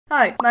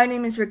Hi, my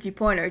name is Rikki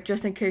Poynter,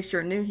 just in case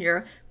you're new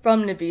here,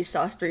 from the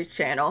Vsauce3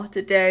 channel.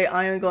 Today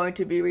I am going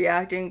to be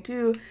reacting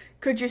to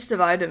Could You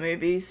Survive the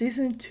Movie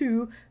Season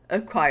 2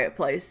 A Quiet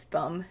Place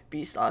from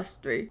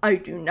Vsauce3. I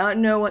do not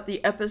know what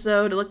the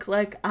episode looks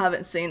like. I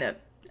haven't seen it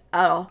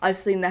at all. I've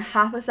seen the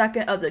half a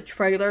second of the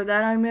trailer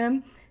that I'm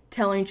in,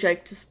 telling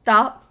Jake to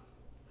stop.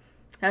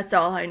 That's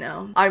all I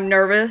know. I'm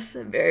nervous,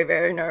 very,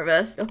 very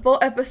nervous. The full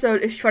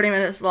episode is 20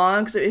 minutes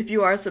long, so if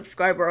you are a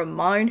subscriber of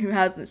mine who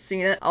hasn't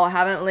seen it, I'll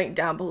have it linked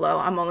down below.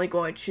 I'm only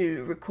going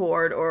to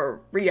record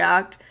or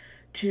react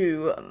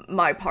to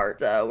my part,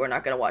 so we're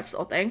not gonna watch the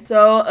whole thing.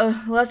 So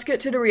let's get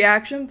to the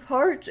reaction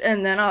part,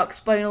 and then I'll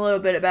explain a little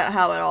bit about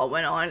how it all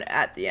went on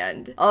at the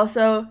end.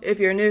 Also, if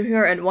you're new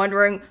here and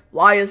wondering,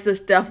 why is this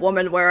deaf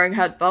woman wearing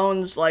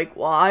headphones? Like,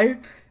 why?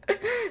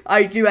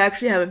 I do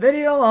actually have a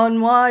video on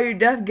why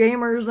deaf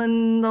gamers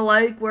and the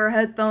like wear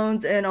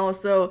headphones, and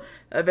also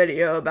a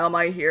video about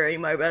my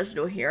hearing, my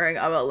residual hearing.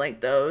 I will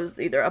link those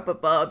either up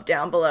above,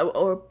 down below,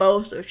 or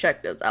both, so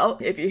check those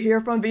out. If you're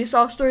here from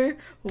Vsauce3,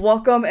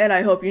 welcome, and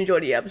I hope you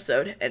enjoyed the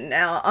episode. And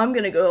now I'm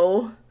gonna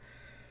go...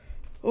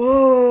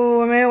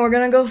 Oh man, we're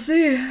gonna go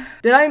see.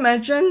 Did I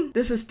mention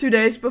this is 2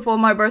 days before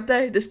my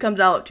birthday? This comes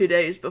out 2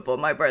 days before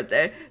my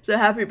birthday, so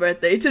happy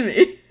birthday to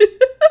me.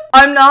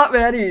 I'm not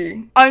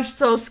ready. I'm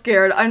so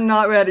scared. I'm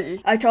not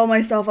ready. I told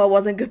myself I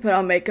wasn't gonna put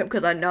on makeup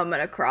because I know I'm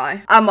gonna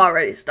cry. I'm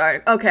already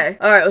starting. Okay.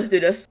 Alright, let's do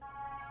this.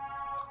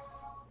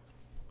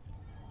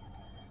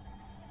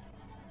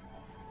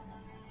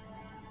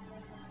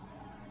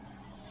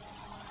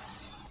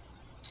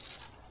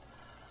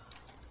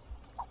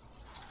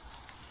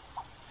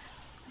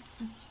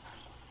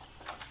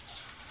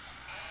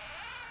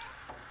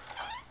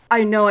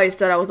 I know I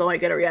said I was only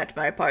gonna react to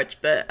my parts,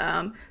 but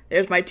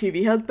there's my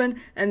TV husband,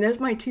 and there's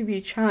my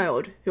TV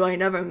child, who I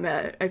never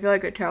met. I feel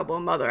like a terrible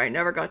mother. I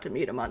never got to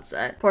meet him on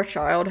set. Poor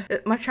child.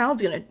 My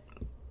child's gonna...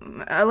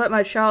 I let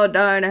my child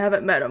die and I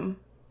haven't met him.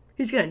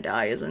 He's gonna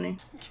die, isn't he?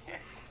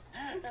 Yes.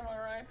 Am I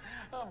right?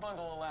 A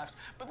bundle of laughs.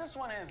 But this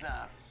one is,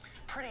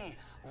 pretty...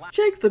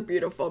 Jake's a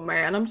beautiful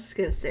man. I'm just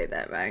gonna say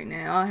that right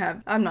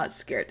now. I'm not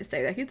scared to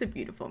say that. He's a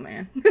beautiful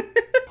man.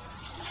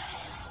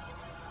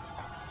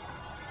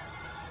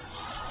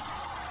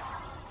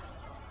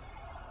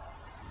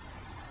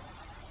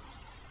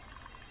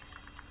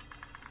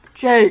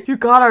 Jake, you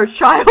got our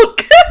child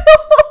killed!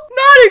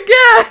 Not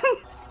again!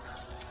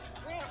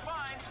 We need to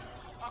find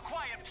a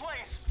quiet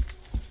place.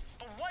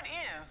 But what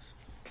is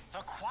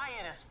the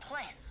quietest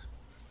place?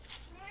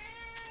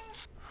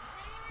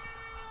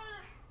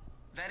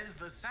 That is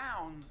the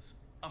sounds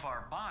of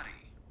our body.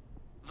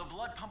 The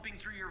blood pumping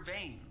through your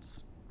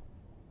veins.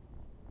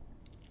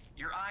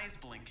 Your eyes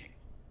blinking.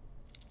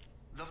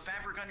 The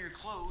fabric on your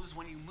clothes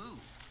when you move.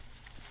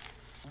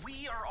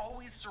 We are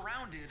always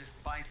surrounded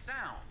by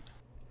sound.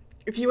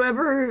 If you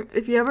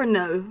ever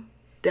know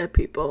deaf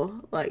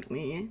people like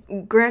me,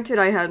 granted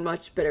I had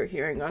much better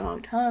hearing a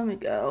long time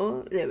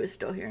ago. There was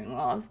still hearing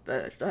loss,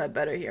 but I still had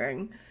better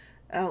hearing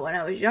when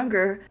I was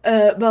younger.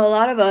 But a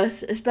lot of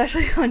us,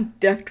 especially on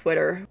deaf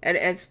Twitter and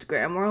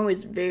Instagram, we're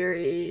always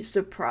very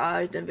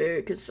surprised and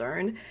very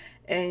concerned.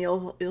 And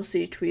you'll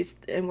see tweets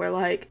and we're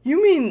like,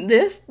 you mean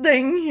this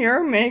thing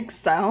here makes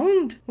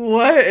sound?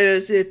 What?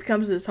 It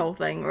becomes this whole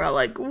thing where I'm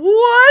like,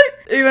 what?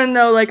 Even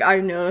though like I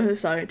know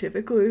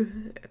scientifically,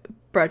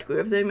 practically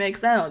everything makes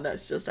sound.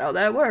 That's just how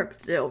that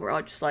works. Still, we're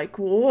all just like,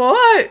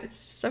 what?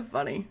 It's so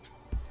funny.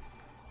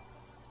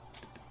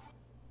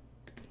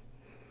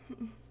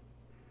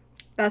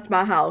 That's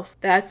my house.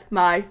 That's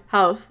my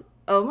house.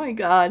 Oh my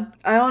god.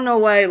 I don't know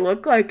what I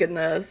look like in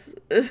this.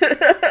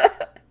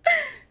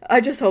 I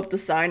just hope the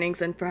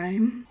signing's in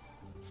frame.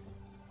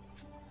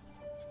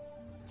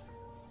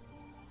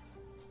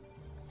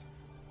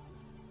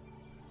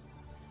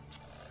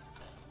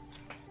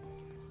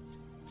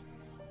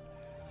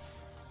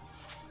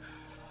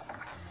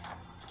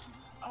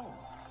 Oh,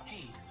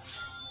 hey.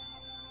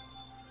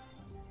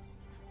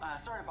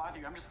 Sorry to bother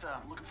you. I'm just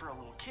looking for a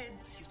little kid.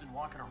 He's been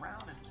walking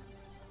around and...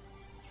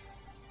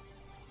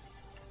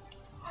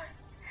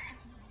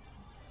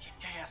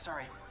 Yeah,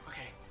 sorry.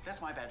 Okay, that's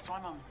my bad. So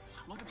I'm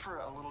looking for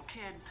a little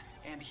kid,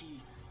 and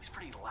he's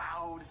pretty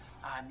loud,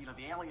 and you know,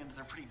 the aliens,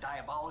 they're pretty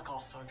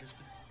diabolical, so I've just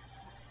been...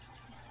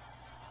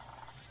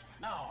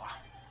 No,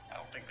 I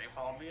don't think they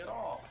followed me at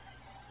all.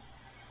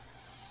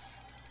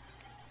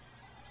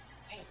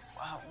 Hey,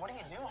 what are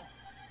you doing?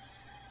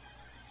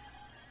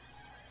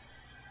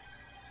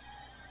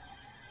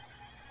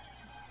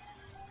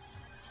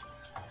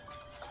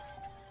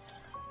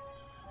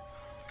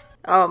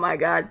 Oh my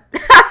god.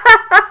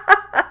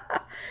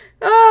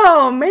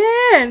 Oh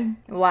man!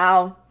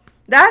 Wow.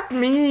 That's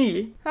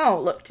me. I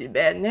don't look too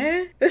bad in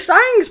there. The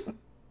signings...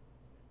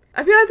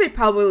 I feel like they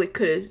probably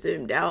could have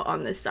zoomed out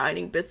on the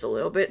signing bits a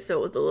little bit so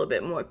it was a little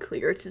bit more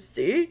clear to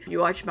see. You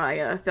watch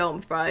my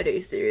Film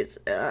Friday series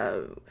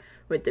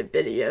with the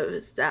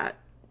videos that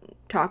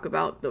talk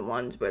about the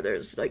ones where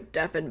there's like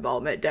deaf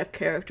involvement, deaf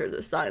characters,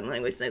 the sign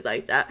language, things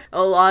like that.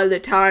 A lot of the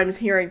times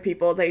hearing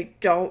people, they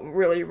don't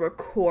really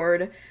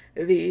record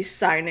the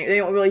signing. They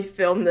don't really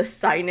film the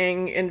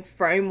signing in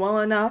frame well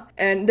enough,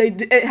 and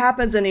it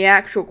happens in the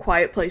actual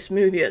Quiet Place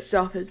movie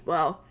itself as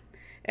well.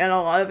 And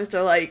a lot of us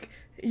are like,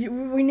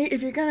 we need,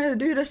 if you're gonna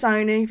do the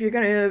signing, if you're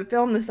gonna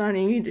film the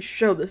signing, you need to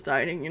show the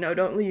signing. You know,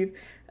 don't leave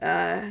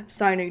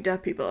signing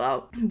deaf people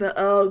out. But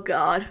oh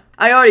god,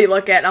 I already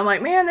look at it and I'm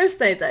like, man, there's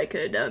things I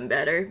could have done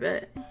better.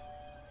 But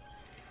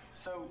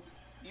so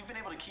you've been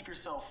able to keep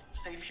yourself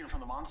safe here from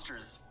the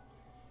monsters,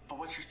 but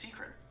what's your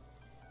secret?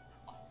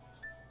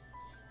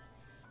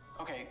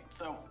 Okay,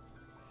 so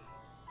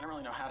I don't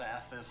really know how to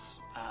ask this.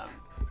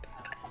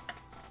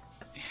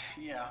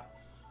 Yeah.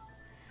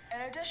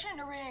 in addition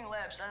to reading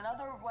lips,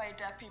 another way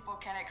deaf people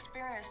can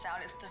experience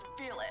sound is to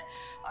feel it.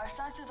 Our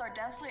senses are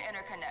densely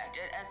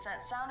interconnected, and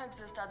since sound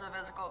exists as a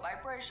physical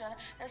vibration,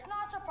 it's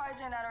not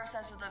surprising that our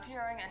senses of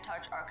hearing and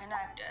touch are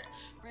connected.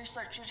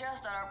 Research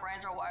suggests that our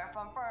brains are wired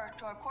from birth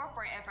to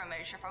incorporate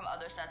information from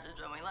other senses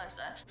when we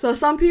listen. So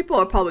some people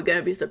are probably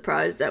going to be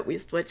surprised that we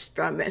switched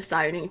from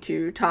signing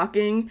to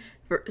talking,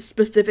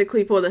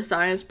 specifically for the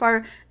science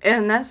part,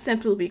 and that's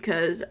simply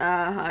because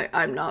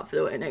I'm not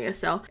fluent in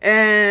ASL,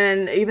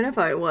 and even if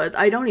I was,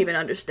 I don't even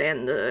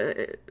understand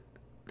the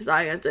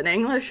science in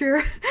English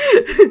here,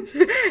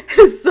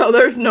 so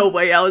there's no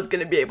way I was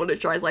going to be able to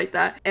translate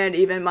that. And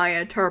even my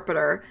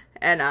interpreter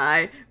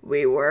and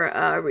we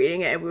were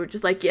reading it, and we were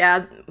just like,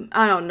 yeah,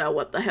 I don't know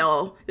what the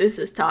hell this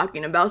is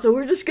talking about, so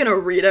we're just gonna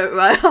read it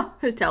right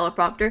off the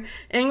teleprompter.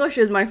 English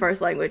is my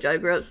first language. I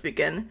grew up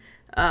speaking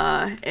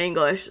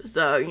English,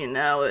 so you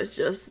know, it's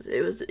just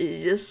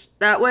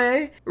that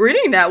way.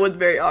 Reading that was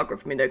very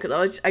awkward for me though,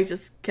 because I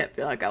just kept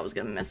feeling like I was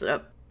gonna mess it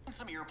up.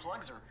 Some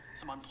earplugs or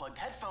some unplugged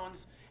headphones,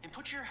 and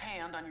put your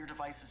hand on your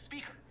device's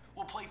speaker.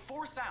 We'll play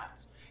 4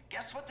 sounds.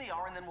 Guess what they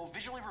are, and then we'll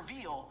visually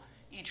reveal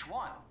each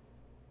one.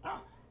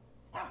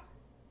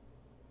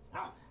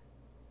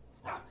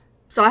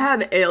 So I have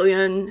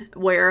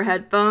Alienware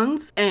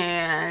headphones,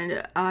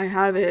 and I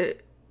have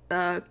it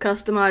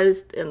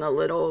customized in the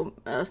little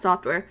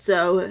software.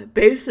 So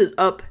bass is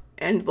up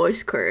and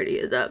voice clarity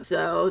is up.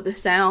 So the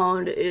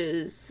sound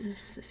is,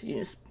 you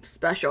know,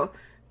 special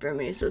for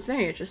me. So it's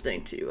very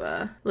interesting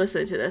to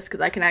listen to this,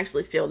 because I can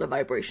actually feel the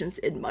vibrations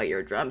in my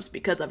eardrums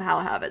because of how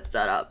I have it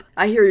set up.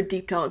 I hear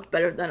deep tones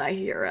better than I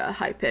hear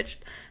high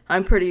pitched.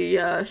 I'm pretty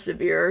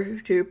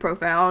severe to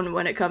profound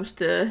when it comes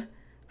to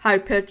high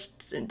pitched,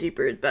 and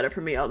deeper is better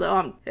for me.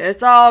 Although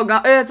it's all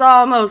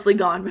mostly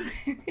gone for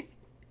me.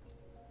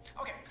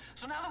 Okay,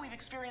 so now that we've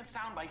experienced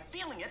sound by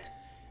feeling it,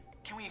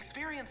 can we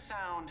experience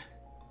sound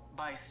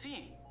by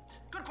seeing?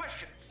 Good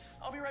question.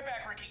 I'll be right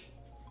back, Rikki.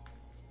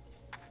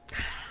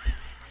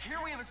 Here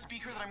we have a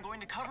speaker that I'm going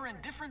to cover in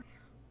different...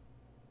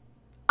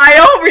 I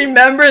don't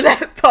remember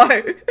that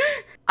part.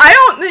 I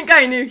don't think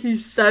I knew he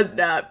said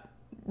that.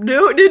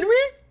 No, did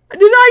we? Did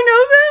I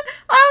know that?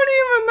 I don't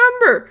even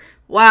remember.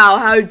 Wow,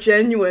 how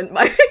genuine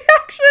my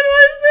reaction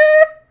was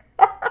there.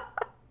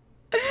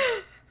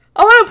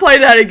 I want to play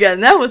that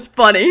again. That was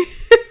funny.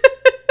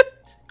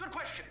 Good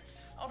question.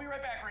 I'll be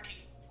right back,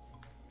 Rikki.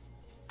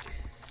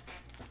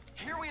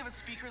 Here we have a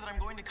speaker that I'm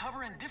going to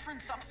cover in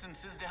different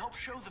substances to help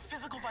show the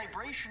physical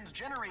vibrations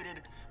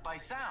generated by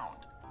sound.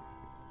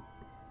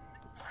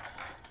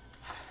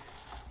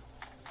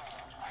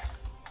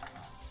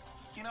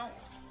 You know,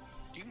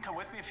 you can come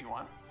with me if you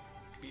want.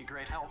 It'd be a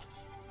great help.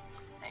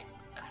 Hey,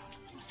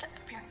 sit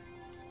up here.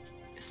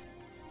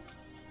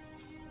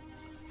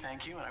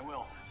 Thank you, and I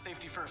will.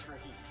 Safety first,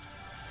 Rikki.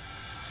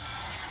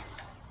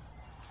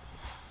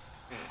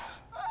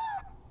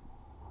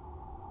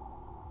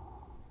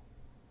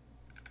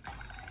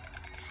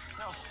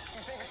 No,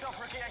 you save yourself,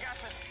 Rikki. I got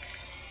this.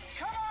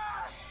 Come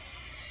on!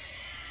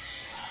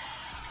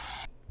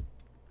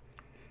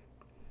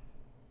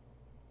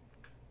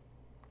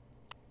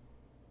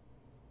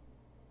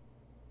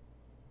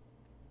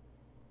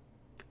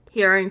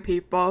 Hearing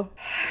people.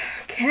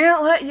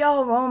 Can't let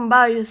y'all roam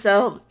by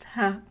yourselves.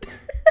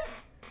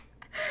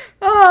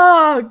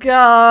 Oh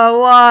god,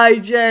 why,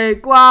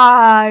 Jake?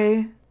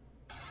 Why?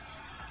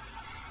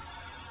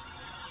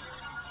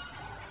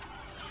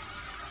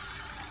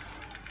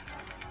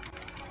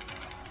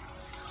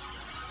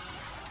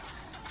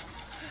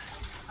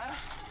 I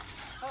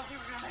don't think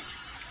we're gonna make it.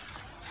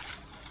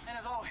 And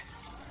as always,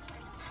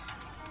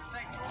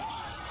 thanks for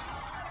watching.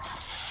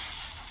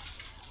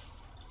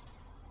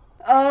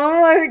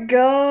 Oh my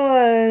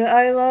god,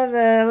 I love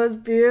it. It was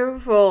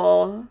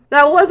beautiful.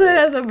 That wasn't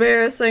as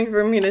embarrassing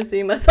for me to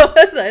see myself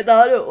as I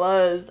thought it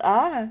was.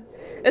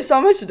 It's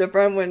so much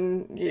different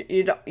when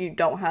you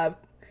don't have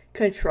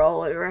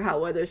control over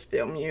how others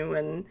film you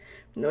and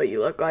know what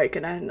you look like,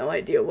 and I had no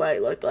idea what I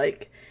looked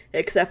like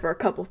except for a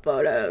couple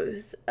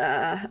photos.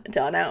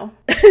 Don't know.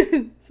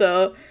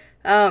 So,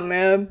 oh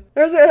man,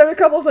 there's a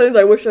couple things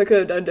I wish I could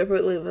have done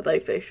differently with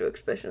like facial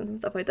expressions and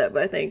stuff like that,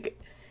 but I think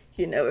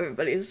you know,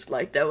 everybody's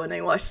like that when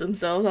they watch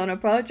themselves on a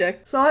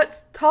project. So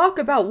let's talk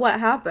about what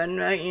happened,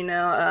 right? You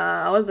know,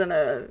 I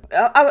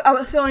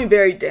was feeling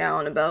very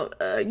down about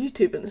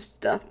YouTube and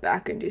stuff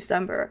back in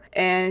December,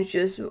 and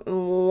just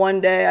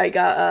one day I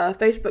got a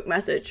Facebook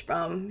message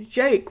from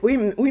Jake. We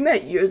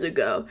met years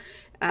ago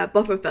at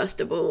Buffer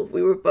Festival.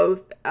 We were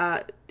both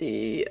at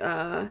we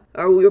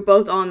were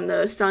both on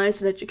the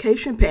Science and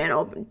Education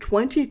panel in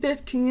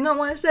 2015, I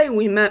want to say.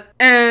 We met,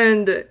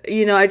 and,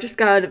 you know, I just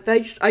got a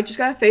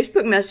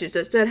Facebook message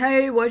that said,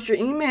 hey, what's your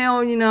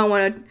email? You know, I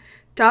want to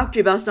talk to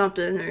you about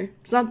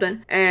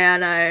something.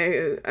 And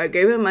I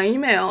gave him my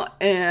email,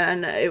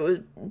 and it was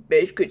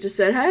basically just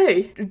said,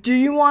 hey, do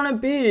you want to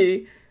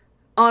be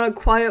on a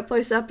Quiet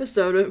Place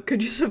episode of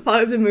Could You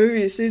Survive the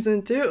Movie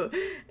Season 2?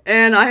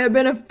 And I have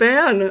been a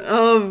fan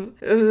of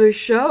the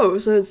show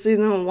since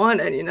season 1,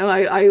 and, you know,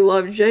 I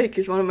love Jake.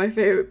 He's one of my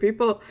favorite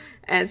people,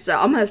 and so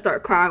I'm gonna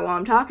start crying while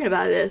I'm talking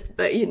about this,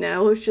 but, you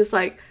know, it's just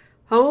like,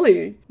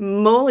 holy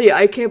moly,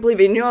 I can't believe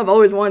it. You know, I've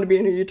always wanted to be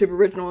in a YouTube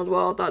original as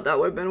well. I thought that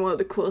would have been one of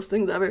the coolest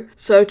things ever.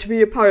 So to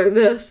be a part of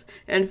this,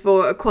 and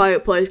for A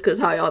Quiet Place, because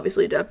I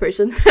obviously a deaf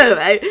person,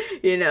 right?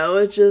 You know,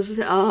 it's just,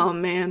 oh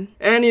man.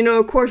 And, you know,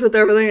 of course, with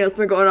everything that's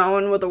been going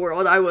on with the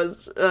world, I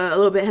was a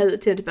little bit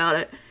hesitant about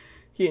it,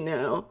 you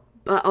know.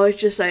 But I was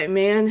just like,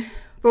 man,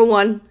 for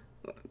one,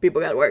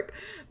 people gotta work.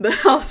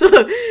 But also,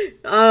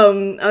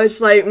 I was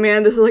just like,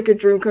 man, this is like a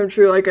dream come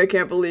true. Like, I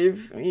can't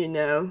believe, you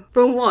know.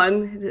 For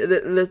one,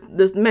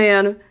 this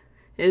man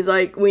is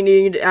like, we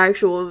need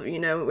actual, you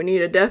know, we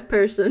need a deaf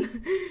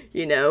person,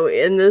 you know,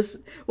 in this.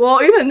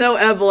 Well, even though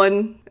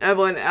Evelyn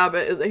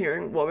Abbott is a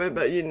hearing woman,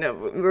 but, you know,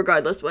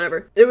 regardless,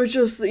 whatever. It was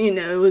just, you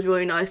know, it was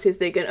really nice. He's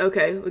thinking,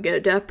 okay, we get a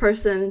deaf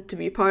person to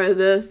be part of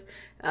this.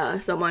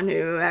 Someone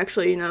who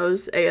actually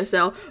knows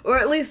ASL, or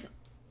at least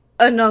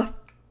enough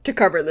to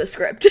cover the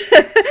script.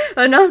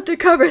 Enough to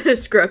cover the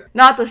script.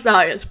 Not the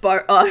science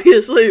part,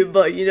 obviously,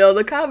 but, you know,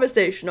 the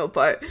conversational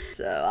part.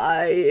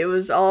 So it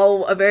was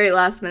all a very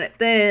last minute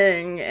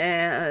thing,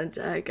 and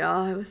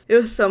it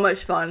was so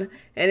much fun.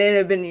 And it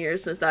had been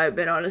years since I've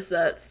been on a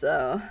set,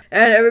 so.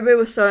 And everybody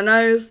was so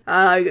nice.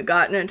 I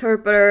got an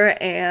interpreter,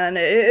 and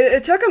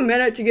it took a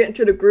minute to get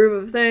into the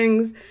groove of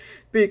things,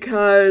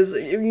 because,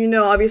 you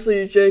know,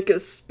 obviously Jake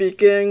is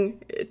speaking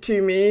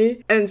to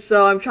me, and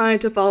so I'm trying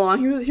to follow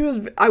on.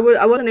 I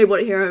wasn't able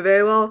to hear him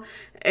very well,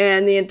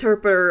 and the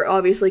interpreter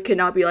obviously could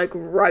not be, like,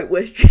 right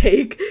with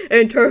Jake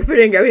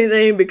interpreting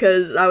everything,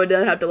 because I would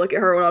then have to look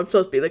at her when I'm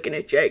supposed to be looking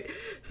at Jake.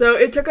 So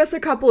it took us a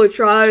couple of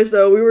tries,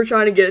 though. We were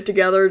trying to get it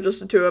together, just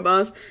the two of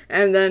us,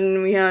 and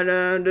then we had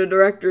the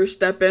director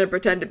step in and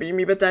pretend to be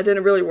me, but that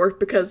didn't really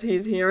work because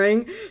he's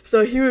hearing.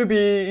 So he would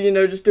be, you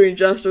know, just doing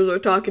gestures or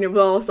talking as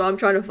well, so I'm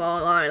trying to follow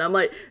in line. I'm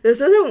like,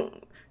 this isn't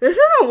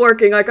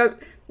working. Like,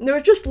 there were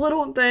just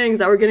little things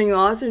that were getting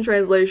lost in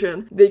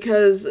translation,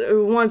 because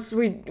once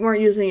we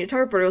weren't using the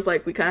interpreter, it was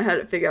like we kind of had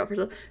to figure out for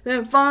ourselves.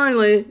 Then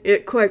finally,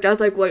 it clicked. I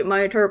was like, wait,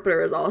 my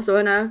interpreter is also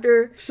an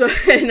actor? So,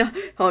 and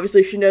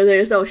obviously she knows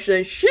ASL,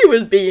 she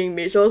was being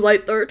me. So it was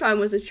like, third time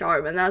was a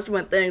charm, and that's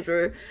when things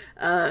were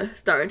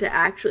starting to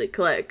actually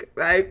click,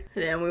 right?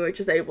 And then we were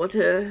just able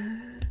to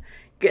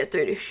get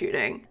through the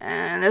shooting.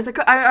 And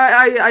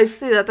I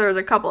see that there was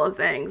a couple of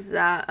things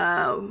that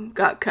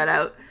got cut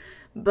out.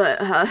 But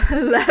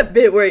that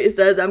bit where he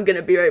says, I'm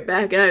gonna be right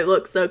back, and I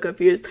look so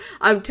confused.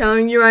 I'm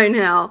telling you right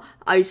now,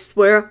 I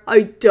swear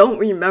I don't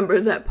remember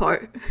that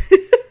part.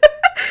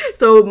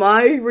 So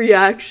my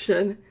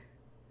reaction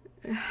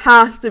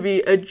has to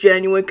be a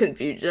genuine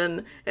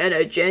confusion and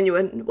a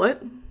genuine,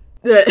 what?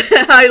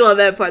 I love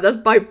that part. That's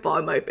by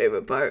far my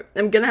favorite part.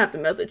 I'm gonna have to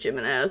message him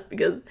and ask,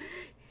 because,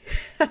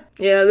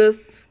 yeah,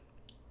 this.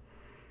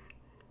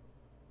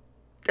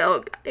 Oh,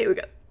 God, here we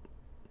go.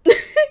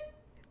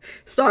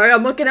 Sorry,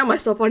 I'm looking at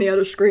myself on the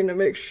other screen to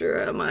make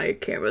sure my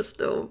camera's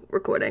still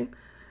recording.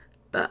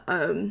 But,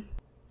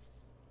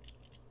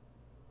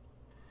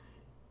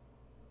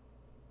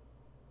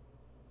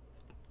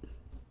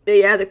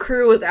 yeah, the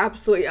crew was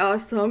absolutely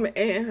awesome,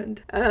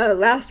 and,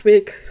 last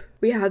week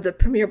we had the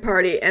premiere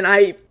party, and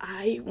I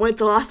went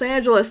to Los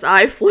Angeles.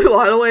 I flew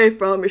all the way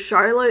from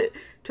Charlotte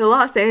to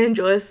Los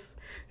Angeles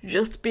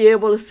just to be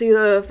able to see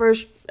the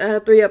first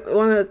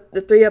one of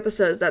the 3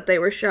 episodes that they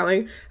were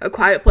showing. A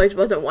Quiet Place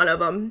wasn't one of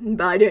them,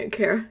 but I didn't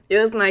care. It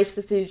was nice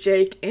to see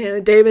Jake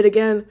and David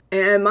again,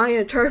 and my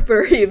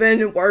interpreter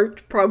even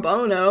worked pro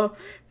bono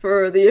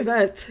for the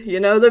event.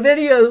 You know, the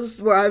videos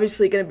were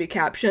obviously going to be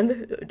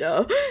captioned,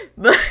 duh,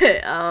 but,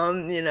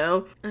 you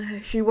know,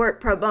 she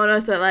worked pro bono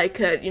so that I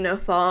could, you know,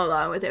 follow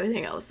along with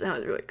everything else, and that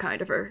was really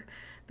kind of her,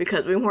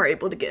 because we weren't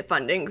able to get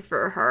funding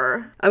for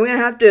her. I'm going to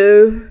have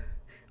to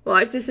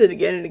watch this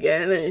again and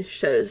again and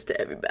show this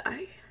to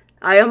everybody.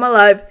 I am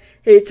alive.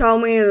 He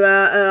told me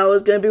that I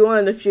was going to be one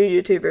of the few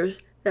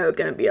YouTubers that were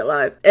gonna be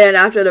alive. And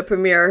after the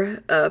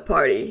premiere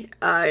party,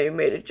 I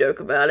made a joke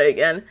about it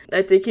again.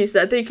 I think he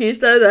said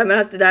that I'm gonna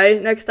have to die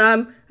next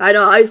time. I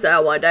know I said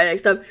I want to die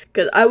next time,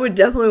 because I would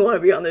definitely want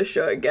to be on this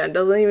show again.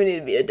 Doesn't even need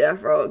to be a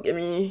death row. Give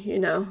me, you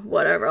know,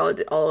 whatever. I'll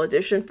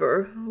audition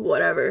for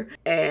whatever.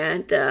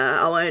 And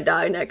I want to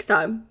die next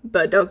time,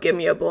 but don't give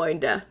me a boring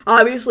death.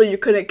 Obviously, you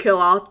couldn't kill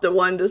off the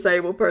one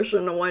disabled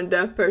person, the one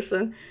deaf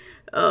person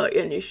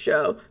in your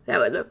show. That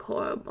would look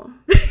horrible.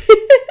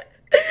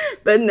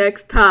 But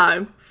next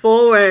time,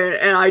 full reign,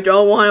 and I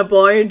don't want a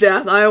boring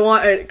death. I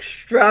want an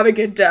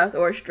extravagant death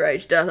or a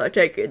strange death. I'll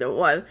take either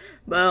one.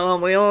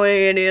 But we only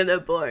get any of the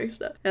boring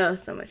stuff. That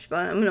was so much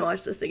fun. I'm gonna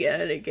watch this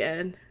again and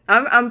again.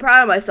 I'm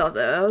proud of myself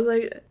though. I was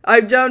like,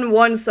 I've done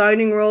one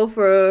signing role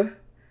for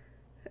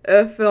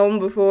a film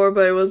before,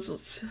 but it was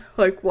just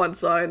like one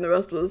sign. The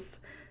rest was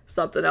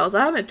something else.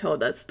 I haven't told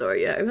that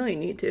story yet. I really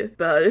need to.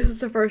 But this is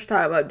the first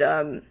time I've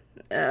done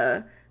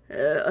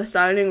a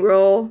signing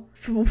role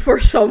for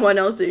someone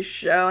else's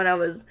show, and I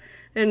was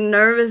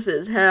nervous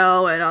as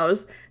hell, and I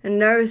was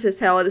nervous as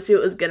hell to see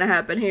what was gonna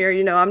happen here.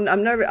 You know, I'm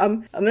nervous.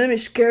 I'm gonna be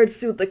scared to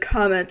see what the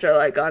comments are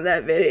like on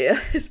that video,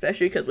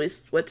 especially because we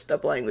switched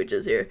up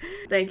languages here.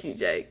 Thank you,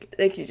 Jake.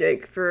 Thank you,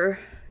 Jake, for...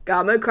 God,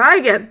 I'm gonna cry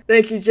again.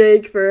 Thank you,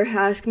 Jake, for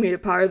asking me to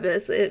be part of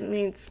this. It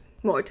means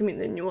more to me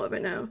than you'll ever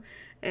know.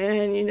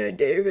 And, you know,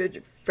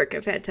 David,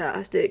 freaking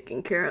fantastic,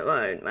 and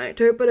Caroline, my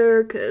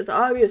interpreter, because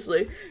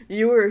obviously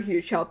you were a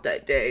huge help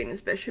that day, and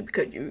especially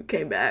because you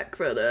came back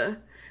for the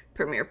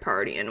premiere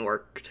party and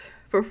worked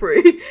for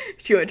free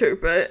to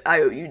interpret.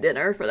 I owe you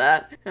dinner for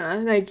that.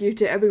 Thank you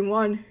to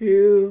everyone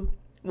who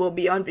will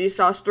be on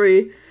Vsauce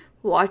 3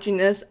 watching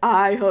this.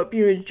 I hope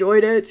you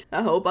enjoyed it.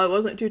 I hope I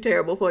wasn't too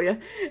terrible for you.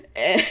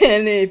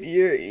 And if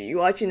you're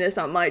watching this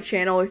on my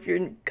channel, if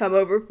you come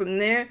over from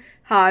there,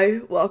 hi,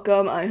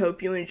 welcome. I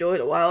hope you enjoyed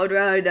the wild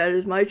ride. That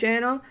is my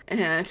channel.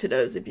 And to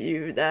those of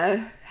you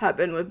that have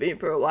been with me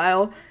for a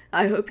while,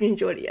 I hope you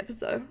enjoyed the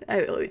episode. I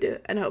really do.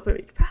 And I hope I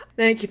make you proud.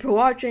 Thank you for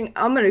watching.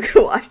 I'm gonna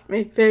go wash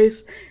my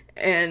face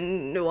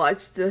and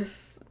watch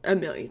this a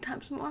million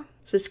times more.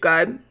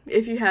 Subscribe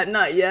if you have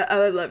not yet. I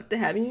would love to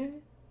have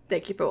you.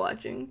 Thank you for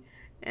watching,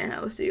 and I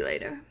will see you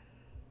later.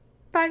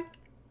 Bye.